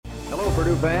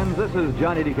Purdue fans. This is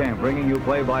Johnny DeCamp bringing you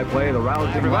play-by-play the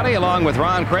rousing... Everybody, along with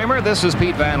Ron Kramer, this is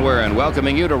Pete Van Weeren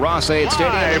welcoming you to Ross-Ade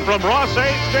Stadium. Live from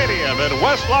Ross-Ade Stadium in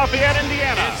West Lafayette,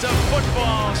 Indiana. It's a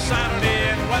football Saturday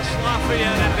in West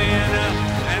Lafayette, Indiana,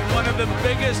 and one of the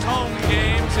biggest home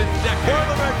games in decades.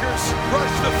 Boilermakers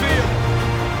rush the field.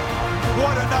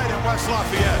 What a night in West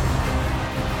Lafayette.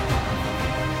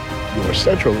 Your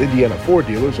Central Indiana Ford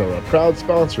dealers are a proud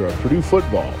sponsor of Purdue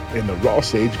football in the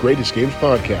Ross-Ade's Greatest Games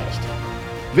podcast.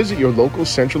 Visit your local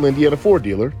Central Indiana Ford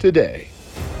dealer today.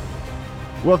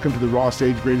 Welcome to the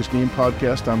Ross-Ade's Greatest Game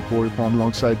podcast. I'm Corey Palm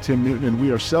alongside Tim Newton, and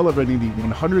we are celebrating the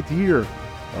 100th year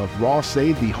of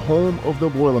Ross-Ade, the home of the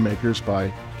Boilermakers,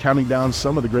 by counting down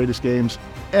some of the greatest games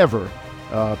ever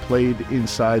played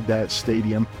inside that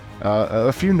stadium.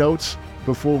 A few notes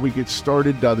before we get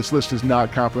started. This list is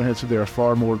not comprehensive. There are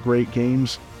far more great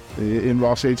games in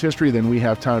Ross-Ade's history than we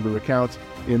have time to recount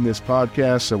in this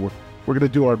podcast, so we're going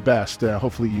to do our best.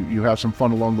 Hopefully you have some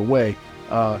fun along the way.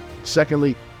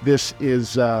 Secondly, this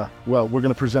is, we're going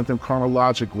to present them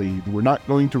chronologically. We're not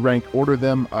going to order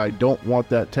them. I don't want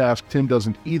that task. Tim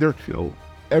doesn't either.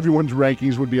 Everyone's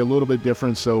rankings would be a little bit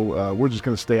different, so we're just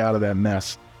going to stay out of that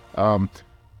mess.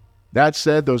 That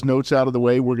said, those notes out of the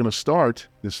way, we're going to start.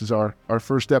 This is our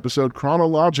first episode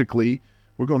chronologically.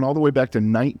 We're going all the way back to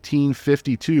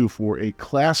 1952 for a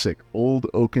classic Old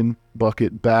Oaken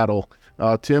Bucket battle.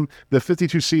 Tim, the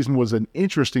 52 season was an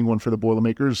interesting one for the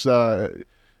Boilermakers. A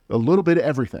little bit of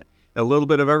everything. A little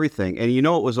bit of everything. And you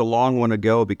know it was a long one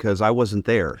ago because I wasn't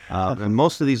there. And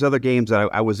most of these other games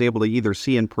I was able to either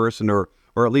see in person or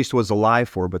at least was alive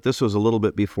for, but this was a little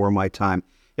bit before my time.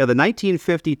 Yeah, the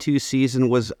 1952 season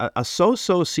was a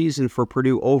so-so season for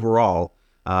Purdue overall.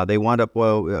 They wound up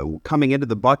coming into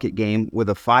the bucket game with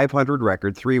a 500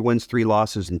 record, 3 wins, 3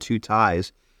 losses, and 2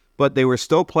 ties. But they were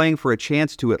still playing for a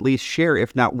chance to at least share,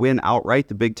 if not win outright,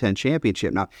 the Big Ten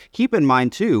championship. Now, keep in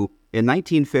mind, too, in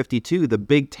 1952, the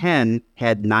Big Ten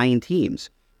had 9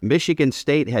 teams. Michigan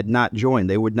State had not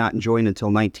joined. They would not join until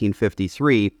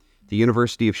 1953. The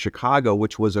University of Chicago,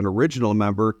 which was an original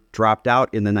member, dropped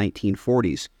out in the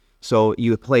 1940s. So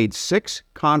you played 6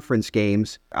 conference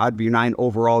games out of your 9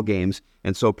 overall games,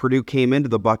 and so Purdue came into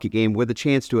the bucket game with a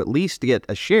chance to at least get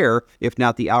a share, if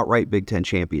not the outright Big Ten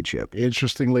championship.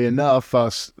 Interestingly enough,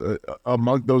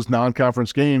 among those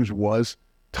non-conference games was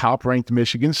top-ranked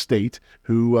Michigan State,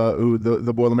 who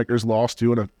the Boilermakers lost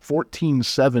to in a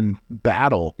 14-7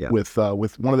 battle with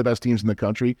one of the best teams in the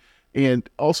country. And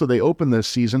also they opened this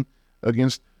season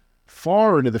against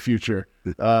far into the future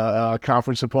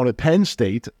conference opponent Penn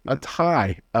State, a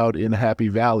tie out in Happy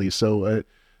Valley. So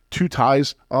 2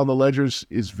 ties on the ledgers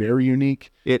is very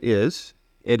unique. It is.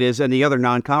 And the other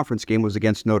non-conference game was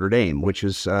against Notre Dame, which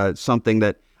is something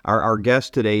that our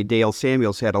guest today, Dale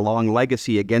Samuels, had a long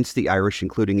legacy against the Irish,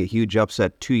 including a huge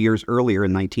upset 2 years earlier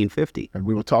in 1950. And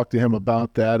we will talk to him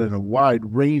about that and a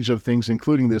wide range of things,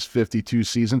 including this 52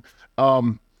 season.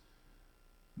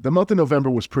 The month of November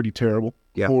was pretty terrible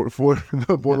for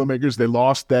the Boilermakers. They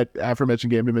lost that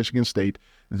aforementioned game to Michigan State.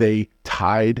 They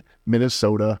tied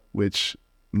Minnesota, which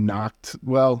didn't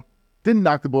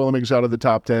knock the Boilermakers out of the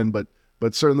top 10, but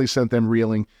certainly sent them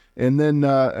reeling. And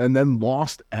then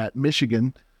lost at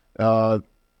Michigan,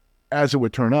 as it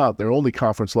would turn out, their only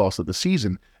conference loss of the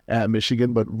season at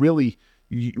Michigan. But really,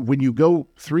 when you go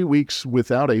 3 weeks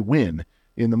without a win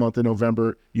in the month of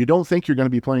November, you don't think you're going to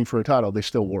be playing for a title. They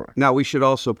still weren't. Now, we should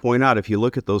also point out, if you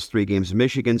look at those 3 games,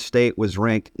 Michigan State was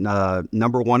ranked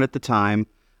number 1 at the time.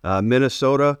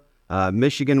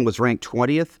 Michigan was ranked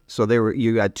 20th. So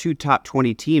you had 2 top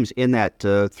 20 teams in that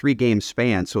 3-game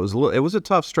span. So it was a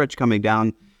tough stretch coming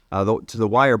down to the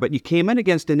wire. But you came in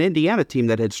against an Indiana team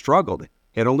that had struggled.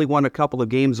 Had only won a couple of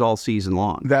games all season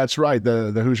long. That's right.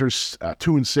 The Hoosiers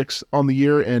 2-6 on the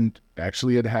year, and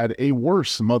actually had a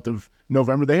worse month of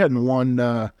November. They hadn't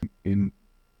won in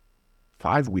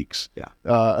 5 weeks.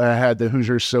 Had the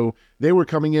Hoosiers, so they were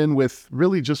coming in with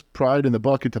really just pride in the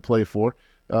bucket to play for,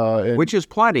 which is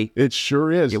plenty. It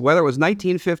sure is. Whether it was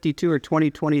 1952 or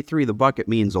 2023, the bucket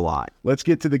means a lot. Let's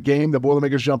get to the game. The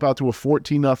Boilermakers jump out to a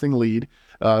 14-0 lead,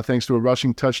 thanks to a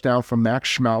rushing touchdown from Max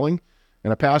Schmaling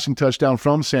and a passing touchdown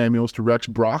from Samuels to Rex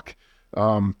Brock.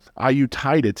 IU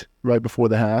tied it right before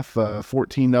the half,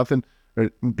 14-0.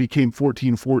 It became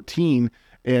 14-14.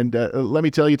 And let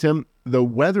me tell you, Tim, the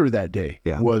weather that day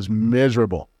was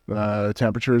miserable.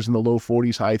 Temperatures in the low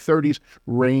 40s, high 30s,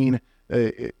 rain,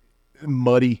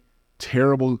 muddy,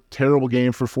 terrible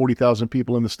game for 40,000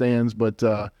 people in the stands. But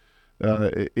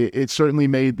it certainly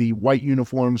made the white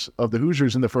uniforms of the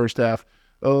Hoosiers in the first half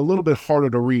little bit harder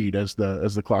to read as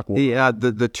the clock wore. Yeah,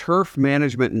 the turf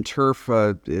management and turf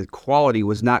quality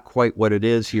was not quite what it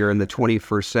is here in the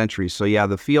 21st century. So yeah,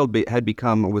 the field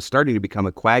was starting to become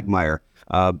a quagmire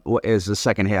as the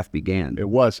second half began. It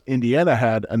was. Indiana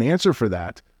had an answer for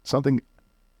that, something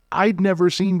I'd never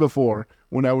seen before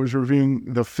when I was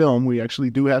reviewing the film. We actually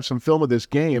do have some film of this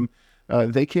game.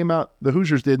 They came out, the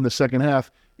Hoosiers did in the second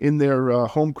half, in their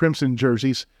home crimson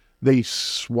jerseys. They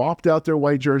swapped out their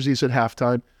white jerseys at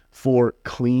halftime for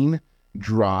clean,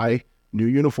 dry, new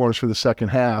uniforms for the second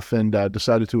half, and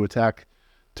decided to attack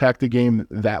the game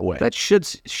that way. That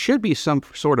should be some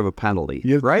sort of a penalty,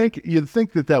 right? You'd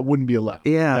think that wouldn't be allowed.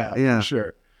 Yeah.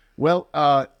 Sure. Well,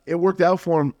 it worked out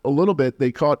for them a little bit.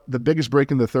 They caught the biggest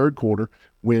break in the third quarter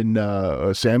when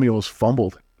Samuels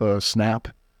fumbled a snap,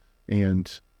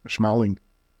 and Schmaling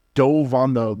dove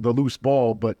on the loose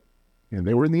ball, but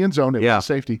they were in the end zone. It was a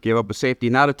safety. Gave up a safety,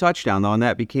 not a touchdown, though, and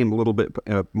that became a little bit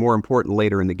more important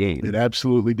later in the game. It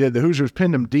absolutely did. The Hoosiers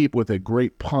pinned them deep with a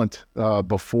great punt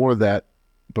before that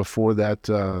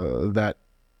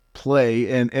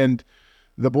play, and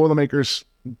the Boilermakers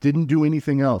didn't do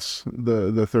anything else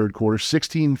the third quarter.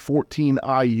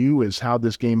 16-14 IU is how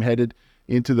this game headed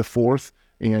into the fourth,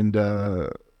 and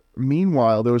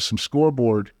meanwhile, there was some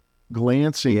scoreboard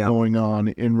glancing going on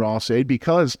in Ross-Ade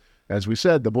because, as we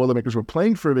said, the Boilermakers were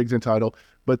playing for a Big Ten title,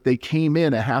 but they came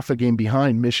in a half a game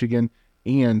behind Michigan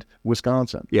and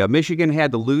Wisconsin. Yeah, Michigan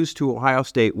had to lose to Ohio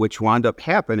State, which wound up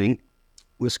happening.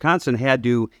 Wisconsin had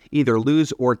to either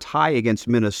lose or tie against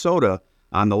Minnesota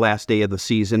on the last day of the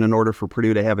season in order for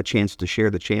Purdue to have a chance to share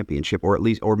the championship,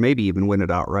 or maybe even win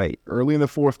it outright. Early in the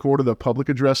fourth quarter, the public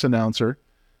address announcer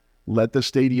let the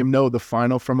stadium know the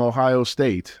final from Ohio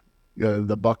State.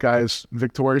 The Buckeyes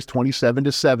victorious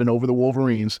 27-7 over the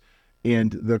Wolverines,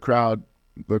 and the crowd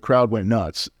went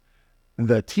nuts.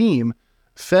 The team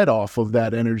fed off of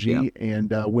that energy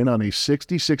and went on a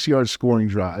 66-yard scoring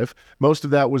drive. Most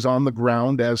of that was on the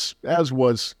ground, as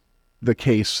was the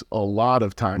case a lot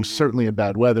of times, certainly in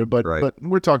bad weather. But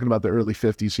we're talking about the early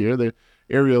 50s here. The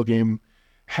aerial game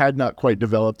had not quite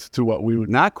developed to what we would...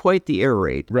 Not quite the air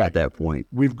raid at that point.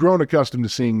 We've grown accustomed to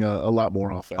seeing a lot more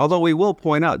offense. Although we will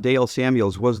point out Dale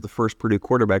Samuels was the first Purdue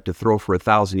quarterback to throw for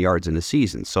 1,000 yards in a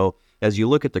season. So as you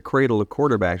look at the cradle of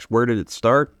quarterbacks, where did it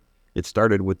start? It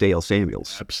started with Dale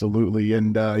Samuels. Absolutely,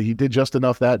 and he did just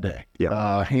enough that day.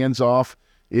 Hands off,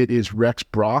 it is Rex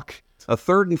Brock. A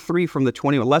 3rd and 3 from the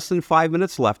 20, less than 5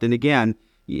 minutes left. And again,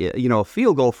 a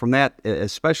field goal from that,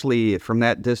 especially from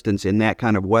that distance in that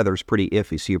kind of weather, is pretty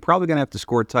iffy. So you're probably going to have to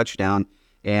score a touchdown.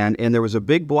 And there was a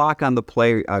big block on the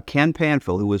play. Ken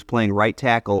Panfill, who was playing right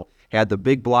tackle, had the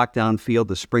big block downfield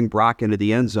to spring Brock into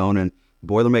the end zone, and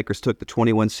Boilermakers took the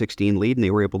 21-16 lead, and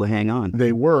they were able to hang on.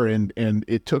 They were, and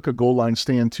it took a goal line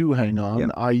stand to hang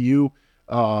on. IU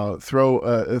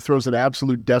throws an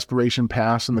absolute desperation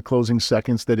pass in the closing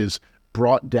seconds that is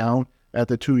brought down at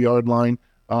the 2-yard line.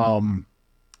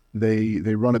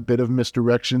 They run a bit of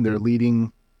misdirection. Their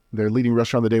leading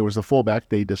rusher on the day was the fullback.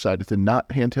 They decided to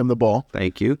not hand him the ball.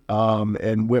 Thank you.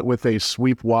 And went with a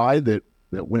sweep wide that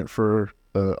went for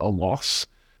a loss.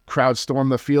 Crowd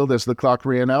stormed the field as the clock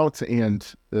ran out,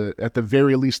 and at the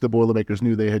very least, the Boilermakers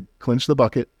knew they had clinched the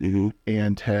bucket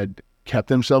and had kept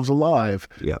themselves alive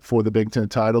for the Big Ten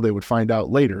title. They would find out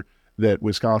later that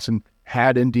Wisconsin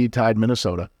had indeed tied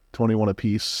Minnesota 21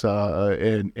 apiece,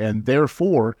 and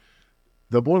therefore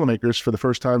the Boilermakers, for the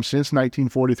first time since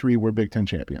 1943, were Big Ten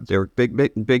champions. They were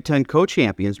Big Ten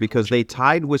co-champions because they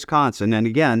tied Wisconsin, and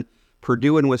again,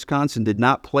 Purdue and Wisconsin did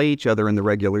not play each other in the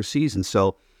regular season,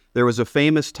 so there was a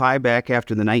famous tie back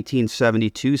after the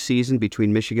 1972 season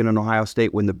between Michigan and Ohio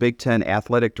State when the Big Ten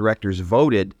athletic directors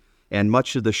voted, and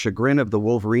much to the chagrin of the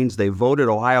Wolverines, they voted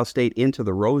Ohio State into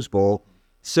the Rose Bowl.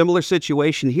 Similar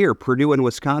situation here. Purdue and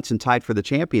Wisconsin tied for the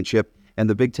championship, and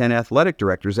the Big Ten athletic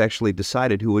directors actually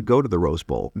decided who would go to the Rose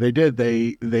Bowl. They did.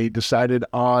 They decided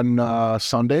on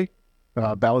Sunday.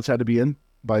 Ballots had to be in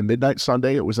by midnight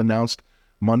Sunday. It was announced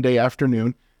Monday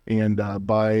afternoon, and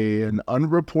by an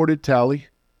unreported tally,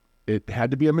 it had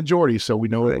to be a majority, so we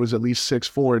know it was at least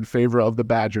 6-4 in favor of the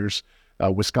Badgers.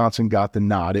 Wisconsin got the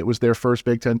nod. It was their first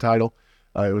Big Ten title.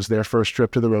 It was their first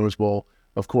trip to the Rose Bowl.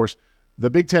 Of course, the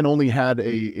Big Ten only had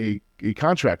a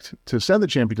contract to send the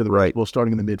champion to the Rose Bowl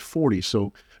starting in the mid-'40s,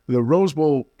 so the Rose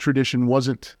Bowl tradition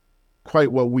wasn't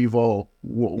quite what we've all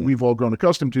grown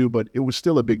accustomed to, but it was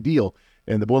still a big deal.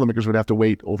 And the Boilermakers would have to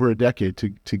wait over a decade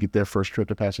to get their first trip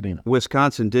to Pasadena.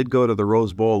 Wisconsin did go to the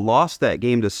Rose Bowl, lost that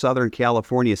game to Southern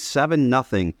California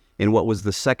 7-0 in what was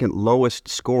the second lowest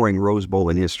scoring Rose Bowl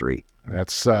in history.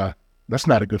 That's That's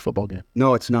not a good football game.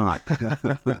 No, it's not.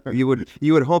 You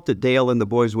would hope that Dale and the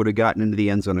boys would have gotten into the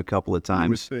end zone a couple of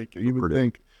times. You would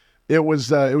think. It was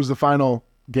the final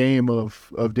game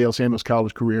of Dale Samuels'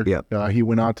 college career. Yeah. He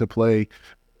went on to play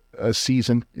a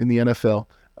season in the NFL,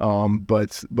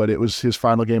 but it was his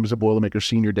final game as a Boilermaker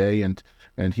senior day,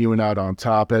 and he went out on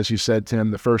top. As you said,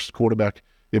 Tim, the first quarterback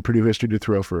in Purdue history to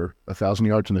throw for 1,000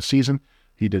 yards in a season.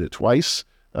 He did it twice.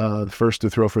 The first to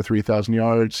throw for 3,000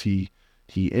 yards. He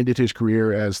ended his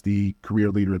career as the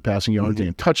career leader in passing yards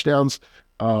and touchdowns.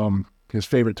 His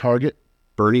favorite target,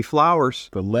 Bernie Flowers.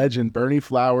 The legend, Bernie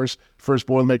Flowers, first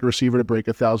Boilermaker receiver to break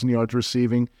 1,000 yards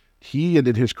receiving. He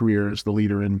ended his career as the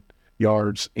leader in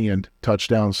yards and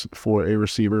touchdowns for a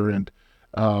receiver. And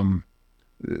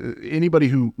anybody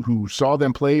who saw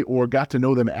them play or got to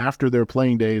know them after their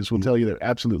playing days will tell you they're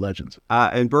absolute legends.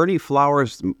 And Bernie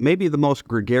Flowers, maybe the most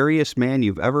gregarious man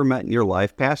you've ever met in your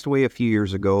life, passed away a few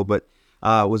years ago, but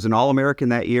was an All-American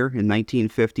that year in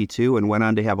 1952 and went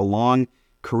on to have a long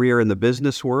career in the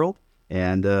business world.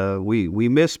 And we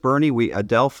miss Bernie.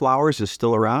 Adele Flowers is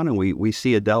still around, and we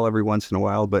see Adele every once in a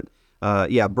while. But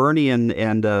Bernie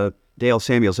and Dale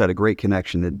Samuels had a great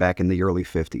connection back in the early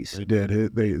 50s. They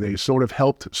did. They sort of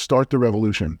helped start the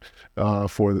revolution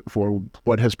for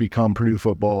what has become Purdue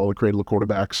football, the Cradle of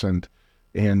Quarterbacks,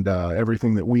 and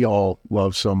everything that we all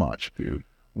love so much. Dude.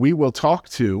 We will talk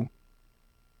to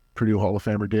Purdue Hall of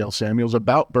Famer Dale Samuels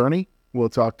about Bernie. We'll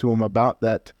talk to him about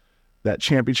that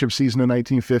championship season in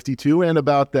 1952 and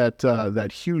about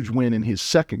that huge win in his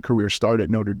second career start at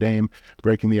Notre Dame,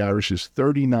 breaking the Irish's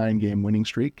 39-game winning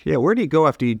streak. Yeah, where do you go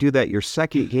after you do that, your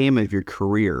second game of your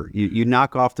career? You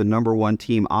knock off the number one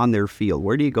team on their field.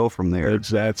 Where do you go from there?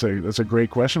 That's a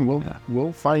great question.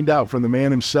 We'll find out from the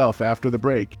man himself after the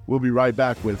break. We'll be right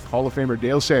back with Hall of Famer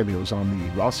Dale Samuels on the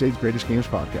Ross-Ade's Greatest Games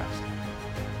podcast.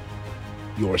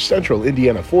 Your Central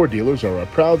Indiana Ford dealers are a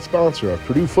proud sponsor of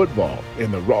Purdue football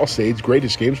in the Ross-Ade's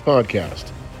Greatest Games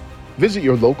podcast. Visit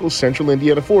your local Central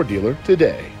Indiana Ford dealer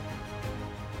today.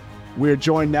 We're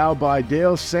joined now by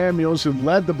Dale Samuels, who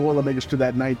led the Boilermakers to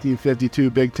that 1952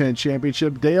 Big Ten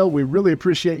championship. Dale, we really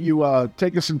appreciate you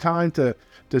taking some time to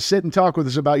sit and talk with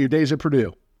us about your days at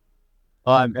Purdue.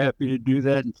 I'm happy to do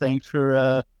that, and thanks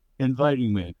for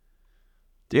inviting me.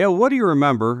 Dale, what do you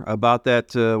remember about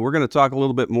that? We're going to talk a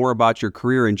little bit more about your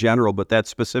career in general, but that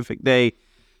specific day,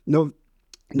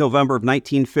 November of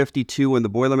 1952, when the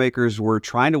Boilermakers were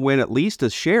trying to win at least a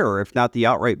share, if not the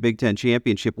outright Big Ten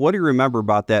championship. What do you remember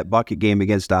about that bucket game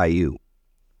against IU?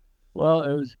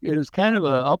 Well, it was kind of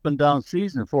an up and down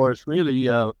season for us, really.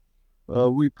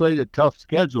 We played a tough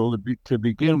schedule to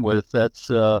begin with. That's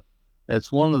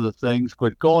one of the things.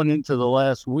 But going into the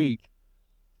last week,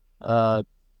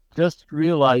 just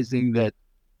realizing that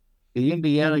the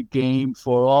Indiana game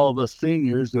for all of us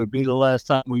seniors would be the last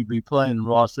time we'd be playing in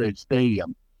Ross-Ade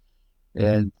Stadium.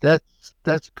 And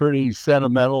that's pretty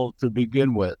sentimental to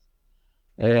begin with.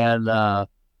 And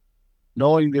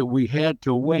knowing that we had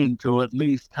to win to at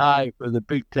least tie for the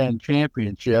Big Ten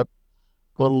championship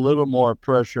put a little more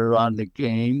pressure on the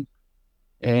game.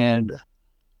 And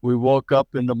we woke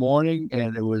up in the morning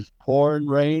and it was pouring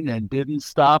rain and didn't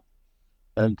stop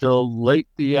until late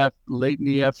in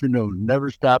the afternoon. Never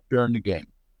stopped during the game.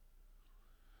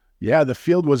 Yeah, the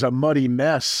field was a muddy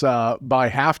mess by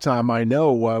halftime. I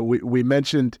know we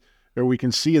mentioned, or we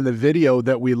can see in the video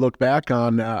that we look back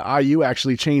on, IU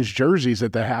actually changed jerseys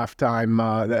at the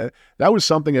halftime. That was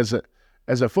something as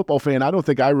a football fan I don't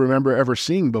think I remember ever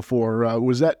seeing before.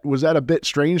 Was that a bit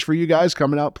strange for you guys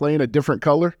coming out playing a different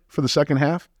color for the second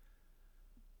half?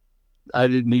 I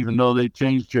didn't even know they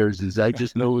changed jerseys. I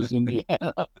just know it was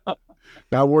Indiana.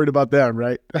 Not worried about them,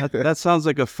 right? That sounds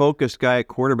like a focused guy at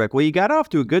quarterback. Well, you got off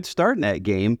to a good start in that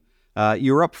game.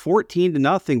 You were up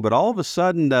 14-0, but all of a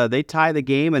sudden they tie the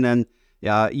game, and then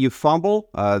you fumble.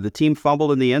 The team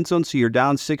fumbled in the end zone, so you're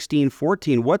down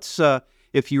 16-14.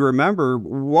 If you remember,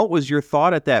 what was your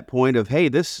thought at that point of, hey,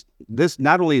 this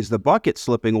not only is the bucket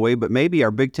slipping away, but maybe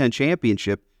our Big Ten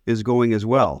championship is going as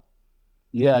well?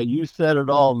 Yeah, you said it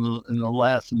all in the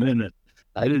last minute.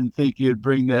 I didn't think you'd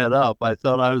bring that up. I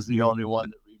thought I was the only one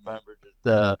that remembered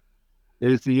it.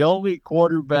 It's the only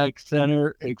quarterback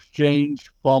center exchange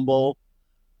fumble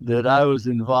that I was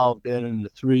involved in the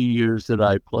 3 years that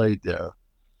I played there.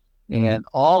 And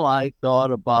all I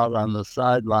thought about on the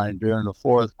sideline during the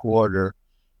fourth quarter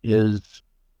is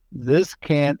this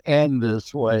can't end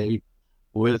this way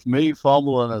with me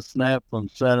fumbling a snap from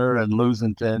center and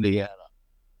losing to Indiana.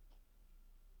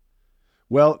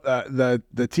 Well,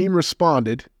 the team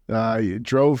responded.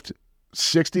 Drove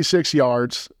 66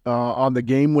 yards on the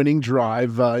game-winning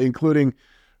drive, including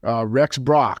Rex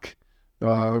Brock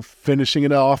finishing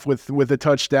it off with a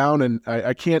touchdown. And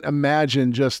I can't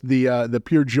imagine just the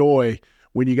pure joy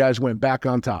when you guys went back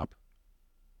on top.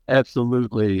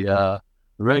 Absolutely.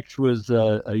 Rex was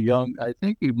a young, I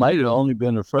think he might have only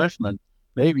been a freshman,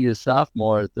 maybe a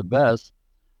sophomore at the best,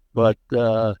 but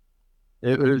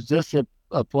it was just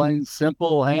a plain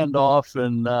simple handoff,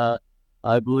 and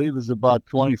I believe it was about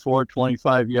 24,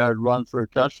 25-yard run for a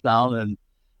touchdown,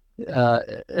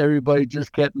 and everybody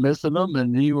just kept missing him,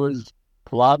 and he was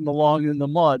plodding along in the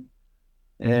mud,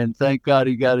 and thank God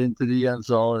he got into the end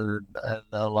zone and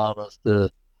allowed us to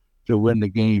win the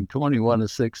game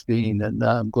 21-16, and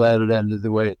I'm glad it ended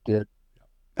the way it did.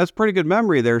 That's pretty good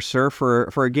memory there, sir, for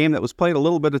a game that was played a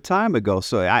little bit of time ago.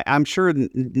 So I'm sure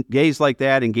days like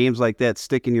that and games like that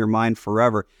stick in your mind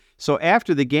forever. So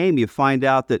after the game, you find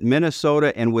out that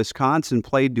Minnesota and Wisconsin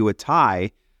played to a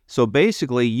tie. So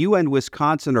basically, you and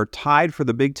Wisconsin are tied for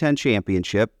the Big Ten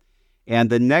championship. And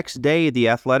the next day, the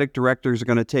athletic directors are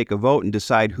going to take a vote and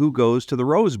decide who goes to the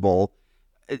Rose Bowl.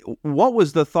 What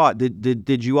was the thought?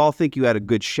 Did you all think you had a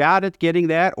good shot at getting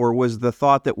that, or was the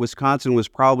thought that Wisconsin was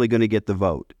probably going to get the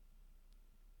vote?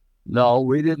 No,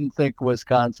 we didn't think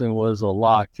Wisconsin was a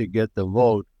lock to get the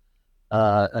vote.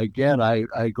 Again,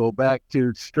 I go back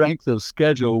to strength of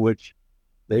schedule, which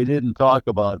they didn't talk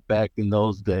about back in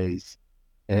those days.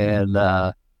 And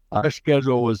our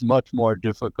schedule was much more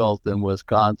difficult than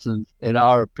Wisconsin's, in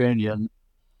our opinion.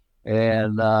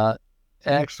 And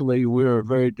actually, we were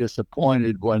very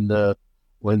disappointed when the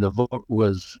vote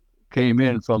came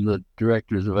in from the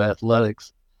directors of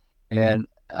athletics, and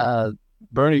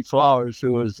Bernie Flowers,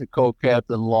 who was the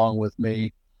co-captain along with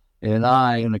me, and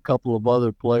I and a couple of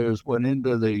other players went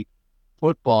into the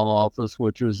football office,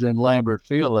 which was in Lambert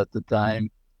Field at the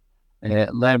time,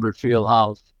 at Lambert Field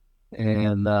House,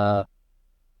 and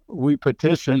we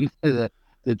petitioned to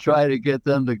try to get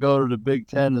them to go to the Big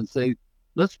Ten and say,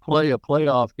 let's play a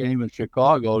playoff game in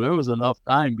Chicago. There was enough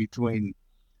time between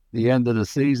the end of the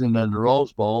season and the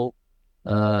Rose Bowl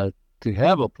to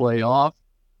have a playoff,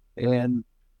 and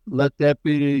let that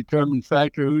be the determining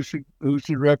factor who should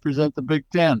represent the Big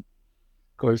Ten.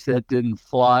 Of course, that didn't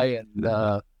fly,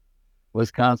 and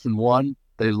Wisconsin won.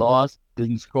 They lost,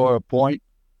 didn't score a point,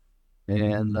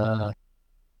 and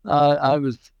I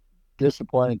was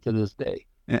disappointed to this day.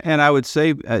 And I would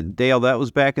say, Dale, that was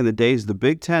back in the days. The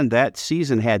Big Ten that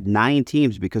season had 9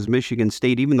 teams because Michigan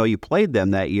State, even though you played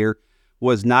them that year,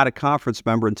 was not a conference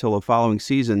member until the following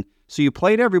season. So you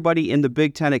played everybody in the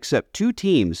Big Ten except 2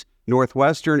 teams,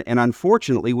 Northwestern and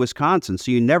unfortunately Wisconsin.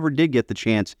 So you never did get the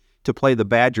chance to play the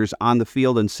Badgers on the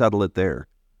field and settle it there.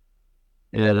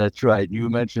 Yeah, that's right. You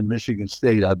mentioned Michigan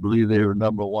State. I believe they were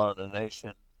number 1 in the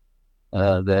nation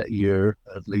that year,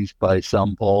 at least by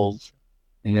some polls.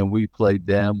 And we played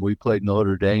them. We played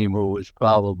Notre Dame, who was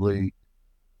probably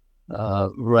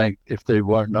ranked, if they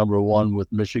weren't number 1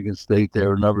 with Michigan State, they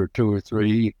were number 2 or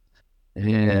 3.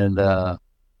 And,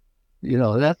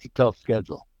 that's a tough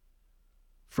schedule.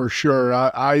 For sure.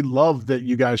 I love that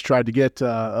you guys tried to get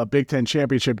a Big Ten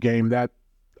championship game.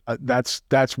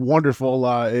 That's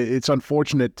wonderful. It's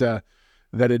unfortunate that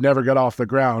it never got off the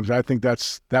ground. I think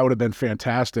that would have been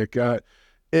fantastic.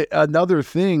 Another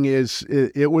thing is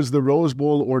it was the Rose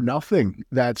Bowl or nothing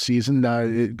that season.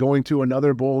 Going to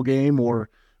another bowl game or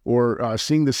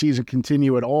seeing the season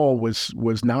continue at all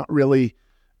was not really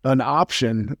an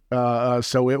option.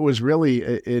 So it was really,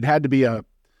 it had to be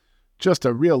just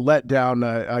a real letdown.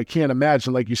 I can't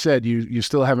imagine, like you said, you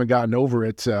still haven't gotten over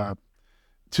it to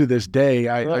this day.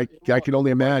 I can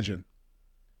only imagine.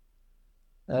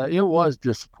 It was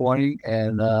disappointing,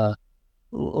 and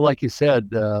like you said,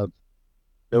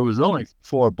 there was only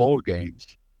 4 bowl games,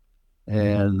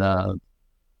 and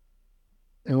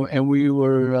we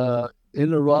were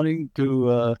in the running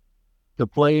to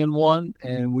play in one,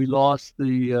 and we lost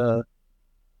the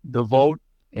vote,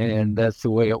 and that's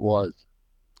the way it was.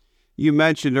 You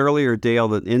mentioned earlier, Dale,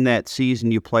 that in that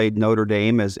season you played Notre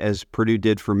Dame, as Purdue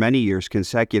did for many years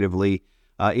consecutively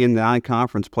in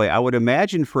non-conference play. I would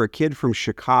imagine for a kid from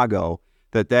Chicago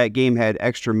that game had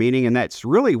extra meaning, and that's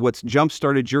really what's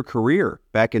jump-started your career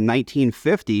back in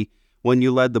 1950 when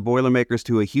you led the Boilermakers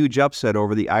to a huge upset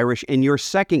over the Irish in your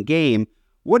second game.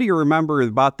 What do you remember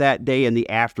about that day and the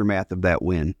aftermath of that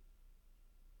win?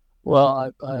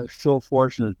 Well, I was so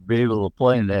fortunate to be able to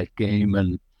play in that game,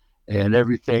 and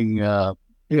everything,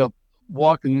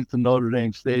 walking into Notre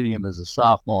Dame Stadium as a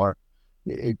sophomore,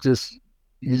 you just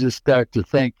start to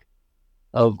think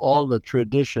of all the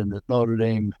tradition that Notre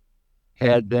Dame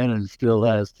had then and still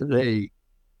has today.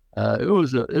 It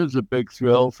was a big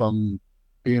thrill from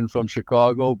being from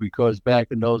Chicago, because back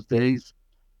in those days,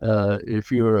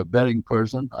 if you were a betting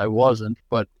person, I wasn't,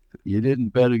 but you didn't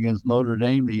bet against Notre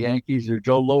Dame, the Yankees, or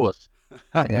Joe Louis.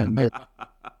 And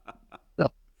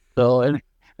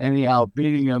anyhow,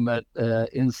 beating them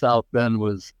in South Bend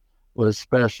was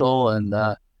special, and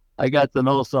I got to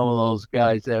know some of those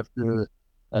guys after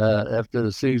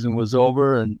the season was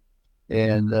over, and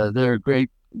they're a great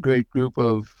group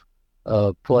of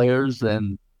players,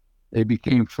 and they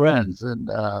became friends, and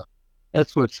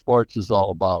that's what sports is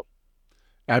all about.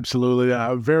 Absolutely.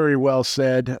 Very well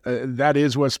said. That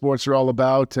is what sports are all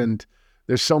about, and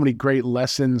there's so many great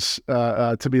lessons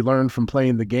to be learned from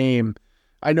playing the game.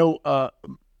 I know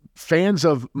fans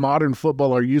of modern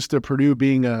football are used to Purdue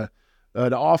being an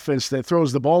offense that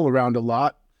throws the ball around a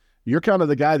lot. You're kind of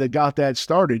the guy that got that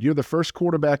started. You're the first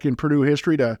quarterback in Purdue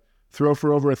history to throw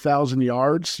for over 1,000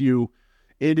 yards. You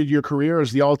ended your career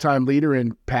as the all-time leader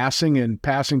in passing and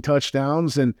passing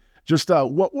touchdowns. And just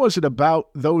what was it about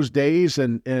those days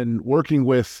and working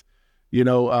with,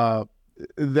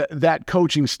 that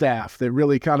coaching staff that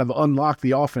really kind of unlocked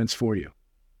the offense for you?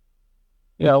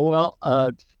 Yeah, well,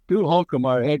 Stu Holcomb,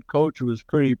 our head coach, was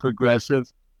pretty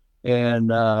progressive,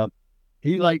 and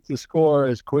he liked to score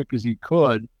as quick as he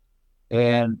could.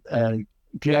 And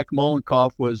Jack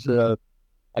Molenkoff was,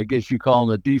 I guess you call him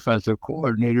the defensive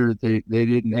coordinator. They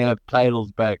didn't have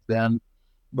titles back then,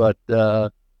 but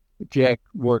Jack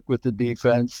worked with the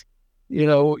defense.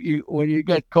 When you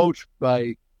get coached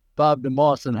by Bob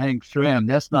DeMoss and Hank Stram,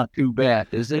 that's not too bad,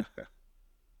 is it?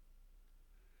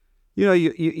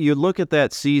 You look at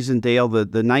that season, Dale, the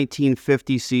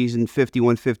 1950 season,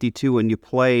 51-52, and you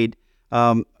played.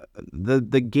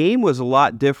 The game was a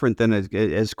lot different than,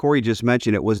 as Corey just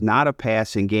mentioned, it was not a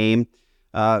passing game.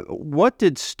 What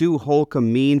did Stu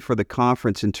Holcomb mean for the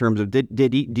conference in terms of,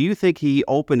 do you think he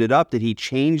opened it up? Did he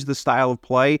change the style of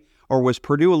play, or was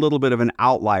Purdue a little bit of an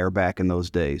outlier back in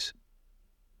those days?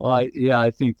 Well,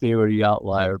 I think they were the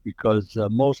outlier because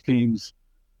most teams,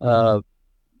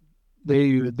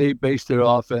 they based their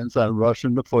offense on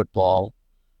rushing the football.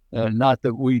 Not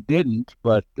that we didn't,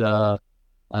 but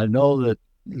I know that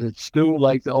Stu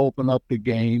liked to open up the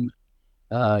game.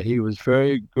 He was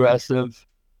very aggressive.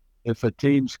 If a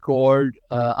team scored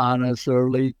on us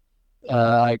early,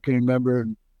 I can remember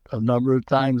a number of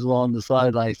times along the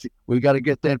sideline, we got to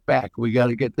get that back. We got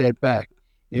to get that back.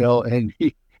 And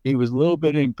he was a little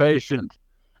bit impatient.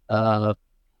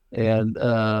 And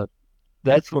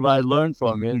that's what I learned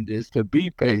from him, is to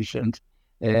be patient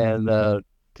and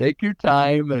take your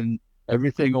time and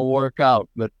everything will work out.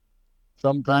 But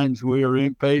sometimes we are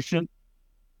impatient,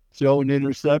 throw an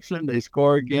interception, they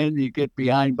score again, you get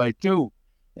behind by 2.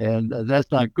 And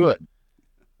that's not good.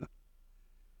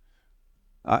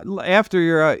 After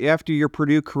your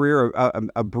Purdue career,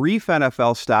 a brief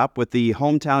NFL stop with the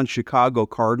hometown Chicago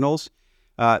Cardinals.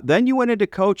 Then you went into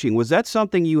coaching. Was that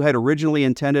something you had originally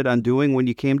intended on doing when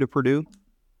you came to Purdue?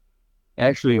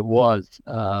 Actually, it was.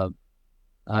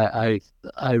 I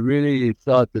really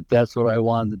thought that's what I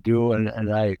wanted to do,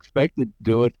 and I expected to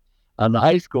do it on the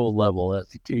high school level as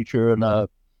a teacher and a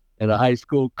high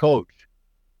school coach.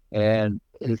 And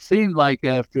it seemed like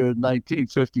after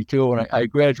 1952, when I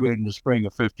graduated in the spring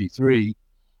of 53,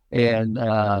 and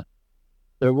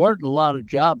there weren't a lot of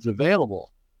jobs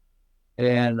available.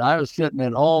 And I was sitting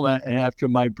at home, and after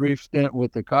my brief stint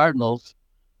with the Cardinals,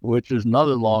 which is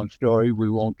another long story we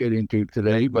won't get into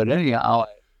today, but anyhow,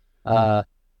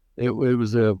 it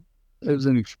was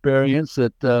an experience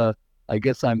that I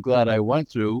guess I'm glad I went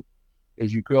through.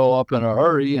 As you grow up in a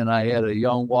hurry, and I had a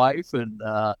young wife and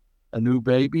a new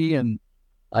baby, and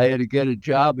I had to get a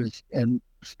job. And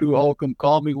Stu Holcomb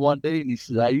called me one day, and he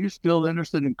said, "Are you still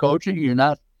interested in coaching? You're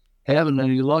not having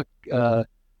any luck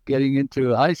getting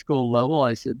into a high school level."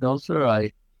 I said, "No, sir,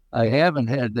 I haven't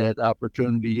had that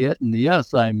opportunity yet. And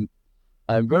yes, I'm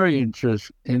very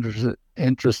interested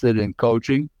in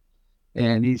coaching."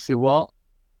 And he said, "Well,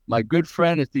 my good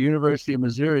friend at the University of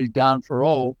Missouri, Don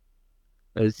Farrell,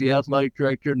 is the athletic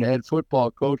director and the head football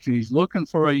coach, and he's looking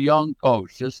for a young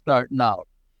coach just starting out.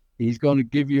 He's going to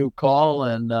give you a call,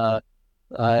 and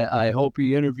I hope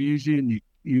he interviews you, and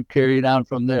you carry it on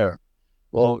from there."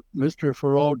 Well, Mr.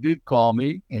 Farrell did call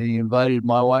me, and he invited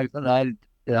my wife and I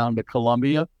down to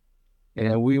Columbia,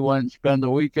 and we went and spent the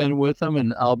weekend with him.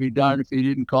 And I'll be darned if he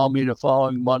didn't call me the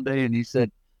following Monday, and he said,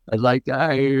 "I'd like to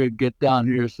hire you to get down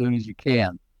here as soon as you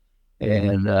can."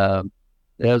 And that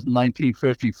was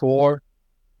 1954,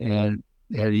 and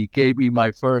he gave me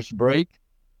my first break.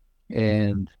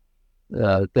 And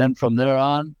then from there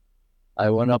on, I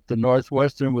went up to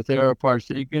Northwestern with Ara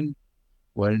Parsekian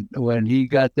when he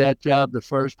got that job the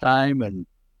first time, and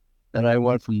then I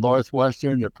went from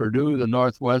Northwestern to Purdue, to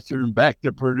Northwestern, back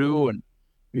to Purdue, and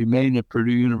remained at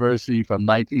Purdue University from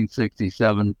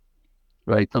 1967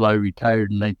 right till I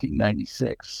retired in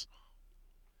 1996.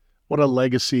 What a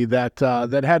legacy that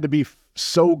had to be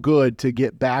so good to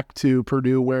get back to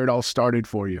Purdue where it all started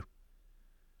for you.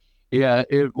 Yeah,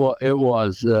 it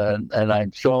was, and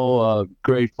I'm so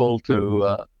grateful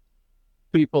to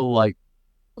people like,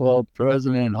 well,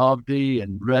 President Hovde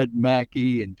and Red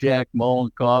Mackey and Jack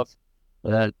Molenkoff.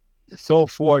 That so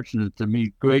fortunate to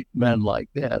meet great men like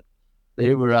that.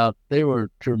 They were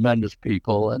tremendous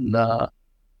people, and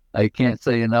I can't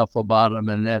say enough about them.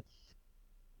 And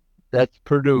that's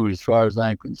Purdue as far as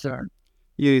I'm concerned.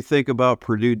 You think about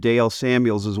Purdue, Dale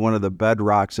Samuels is one of the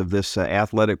bedrocks of this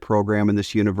athletic program in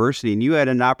this university, and you had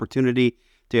an opportunity,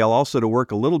 Dale, also to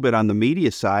work a little bit on the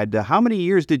media side. How many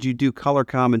years did you do color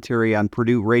commentary on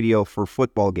Purdue radio for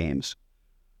football games?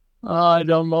 I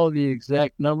don't know the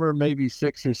exact number, maybe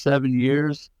 6 or 7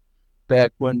 years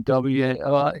back when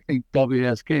I think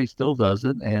WSK still does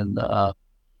it, and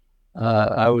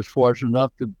I was fortunate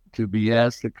enough to be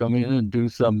asked to come in and do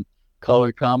some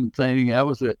color commentating.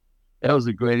 That was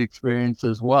a great experience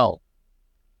as well.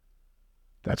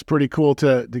 That's pretty cool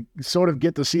to sort of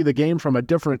get to see the game from a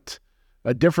different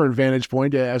vantage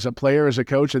point as a player, as a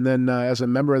coach, and then as a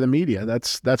member of the media.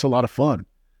 That's a lot of fun.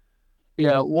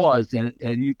 Yeah, it was.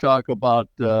 And you talk about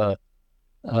Purdue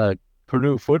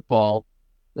football.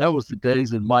 That was the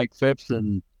days of Mike Phipps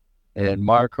and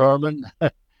Mark Herman.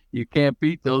 You can't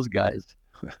beat those guys.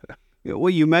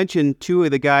 Well, you mentioned two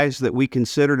of the guys that we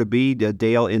consider to be,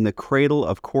 Dale, in the cradle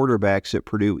of quarterbacks at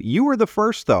Purdue. You were the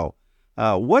first, though.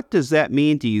 What does that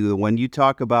mean to you when you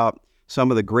talk about some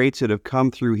of the greats that have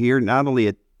come through here, not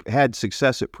only had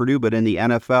success at Purdue, but in the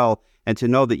NFL, and to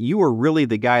know that you were really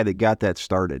the guy that got that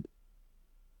started?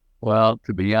 Well,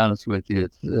 to be honest with you,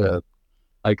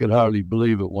 I could hardly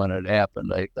believe it when it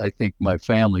happened. I think my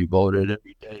family voted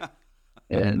every day,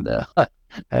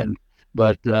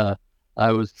 but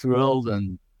I was thrilled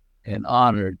and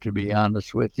honored, to be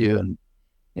honest with you,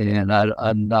 and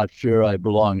I'm not sure I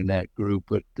belong in that group,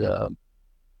 but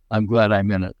I'm glad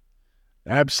I'm in it.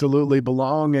 Absolutely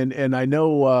belong, and I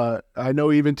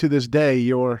know even to this day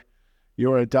you're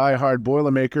a diehard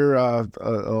Boilermaker.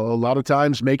 A lot of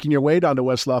times making your way down to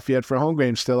West Lafayette for home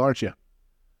games, still, aren't you?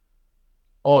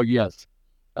 Oh yes,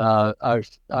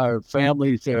 our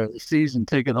families are season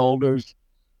ticket holders.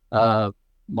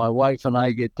 My wife and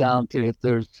I get down to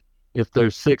if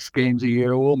there's 6 games a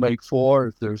year, we'll make 4.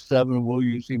 If there's 7, we'll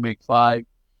usually make 5.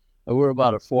 And we're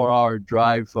about a 4-hour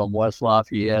drive from West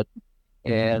Lafayette,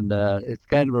 and it's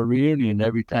kind of a reunion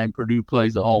every time Purdue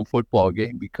plays a home football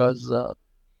game because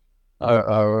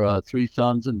our 3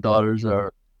 sons and daughters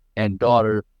are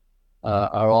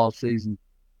all season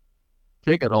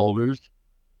ticket holders,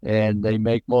 and they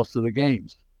make most of the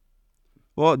games.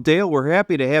 Well, Dale, we're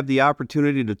happy to have the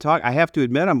opportunity to talk. I have to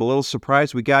admit, I'm a little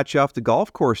surprised we got you off the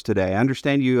golf course today. I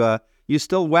understand you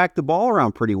still whack the ball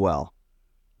around pretty well.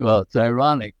 Well, it's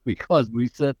ironic because we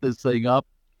set this thing up,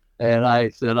 and I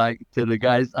said to the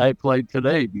guys, I played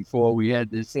today before we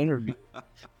had this interview.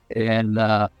 And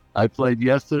I played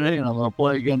yesterday, and I'm going to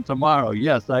play again tomorrow.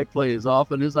 Yes, I play as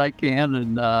often as I can,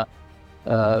 and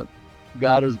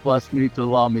God has blessed me to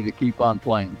allow me to keep on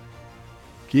playing.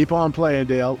 Keep on playing,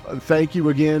 Dale. Thank you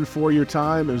again for your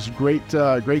time. It was great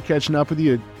catching up with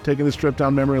you, taking this trip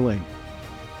down memory lane.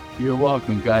 You're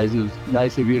welcome, guys. It was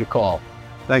nice of you to call.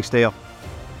 Thanks, Dale.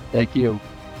 Thank you.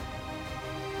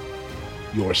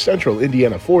 Your Central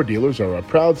Indiana Ford dealers are a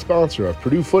proud sponsor of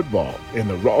Purdue football in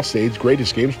the Ross-Ade's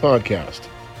Greatest Games podcast.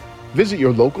 Visit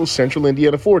your local Central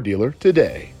Indiana Ford dealer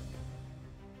today.